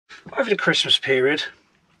Over the Christmas period,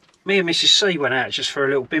 me and Mrs C went out just for a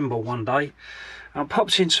little bimble one day and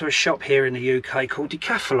popped into a shop here in the UK called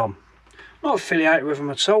Decathlon. Not affiliated with them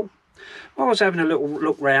at all. I was having a little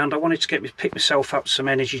look round. I wanted to pick myself up some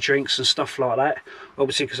energy drinks and stuff like that,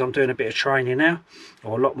 obviously because I'm doing a bit of training now,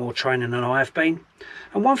 or a lot more training than I have been.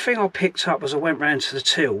 And one thing I picked up as I went round to the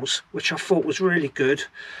tills, which I thought was really good,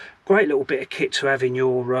 great little bit of kit to have in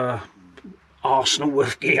your arsenal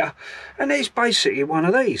of gear, and it's basically one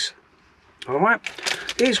of these. Alright,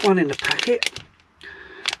 here's one in the packet,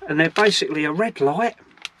 and they're basically a red light.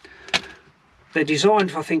 They're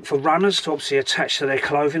designed, I think, for runners to obviously attach to their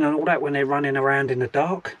clothing and all that when they're running around in the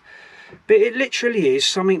dark. But it literally is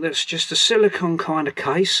something that's just a silicone kind of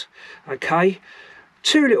case, okay?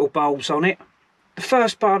 Two little bulbs on it. The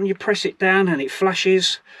first button, you press it down and it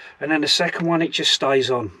flashes, and then the second one, it just stays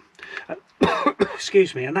on.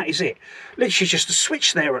 Excuse me, and that is it. Literally just a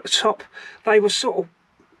switch there at the top. They were sort of,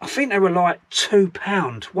 I think they were like £2,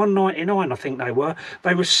 £1.99 I think they were.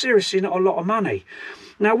 They were seriously not a lot of money.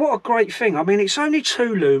 Now what a great thing. I mean, it's only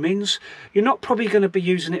 2 lumens. You're not probably going to be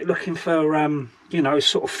using it looking for, you know,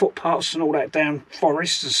 sort of footpaths and all that down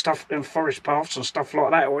forests and stuff, and forest paths and stuff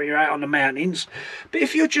like that, or you're out on the mountains. But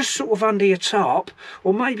if you're just sort of under your tarp,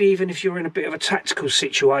 or maybe even if you're in a bit of a tactical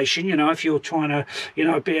situation, you know, if you're trying to, you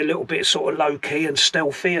know, be a little bit sort of low-key and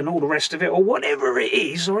stealthy and all the rest of it, or whatever it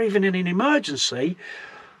is, or even in an emergency,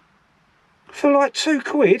 for like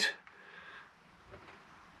 £2,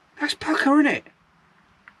 that's pucker, isn't it?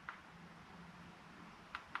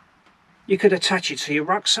 You could attach it to your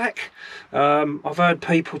rucksack. I've heard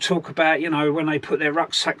people talk about, you know, when they put their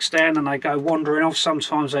rucksacks down and they go wandering off,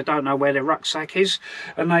 sometimes they don't know where their rucksack is,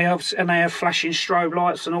 and they have flashing strobe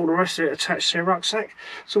lights and all the rest of it attached to their rucksack.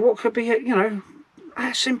 So what could be, you know,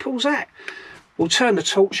 as simple as that? We'll turn the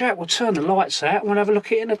torch out, we'll turn the lights out, and we'll have a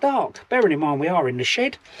look at it in the dark. Bearing in mind we are in the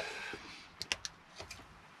shed.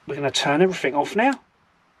 We're going to turn everything off now.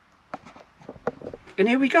 And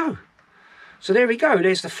here we go. So there we go,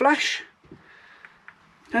 there's the flash.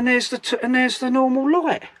 And there's the normal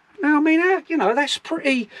light. Now, I mean, you know, that's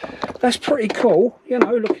pretty cool. You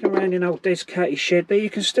know, looking around in old Des Cattys shed there, you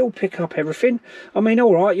can still pick up everything. I mean,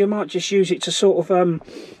 all right, you might just use it to sort of,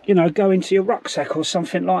 you know, go into your rucksack or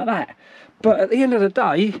something like that. But at the end of the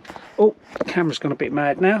day, oh, the camera's gone a bit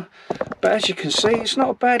mad now. But as you can see, it's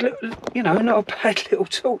not a bad little, you know, not a bad little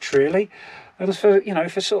torch really. And for, you know,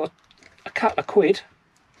 for sort of a couple of quid,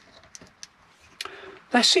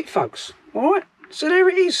 that's it, folks. All right. So there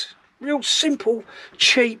it is, real simple,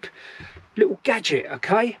 cheap little gadget,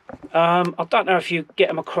 okay? I don't know if you get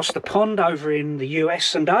them across the pond over in the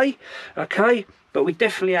US and A, okay? But we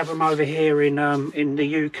definitely have them over here in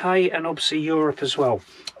the UK and obviously Europe as well.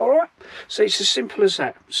 All right, so it's as simple as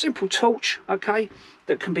that. Simple torch, okay,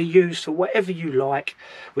 that can be used for whatever you like,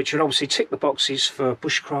 which would obviously tick the boxes for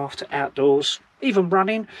bushcraft, outdoors, even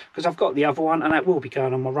running, because I've got the other one and that will be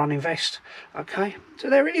going on my running vest, okay? So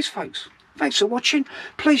there it is, folks. Thanks for watching.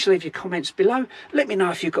 Please leave your comments below. Let me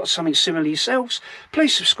know if you've got something similar yourselves.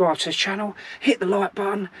 Please subscribe to the channel. Hit the like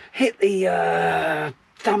button. Hit the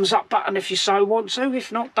thumbs up button if you so want to.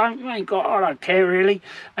 If not, don't. You ain't got. I don't care really.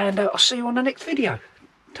 And I'll see you on the next video.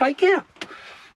 Take care.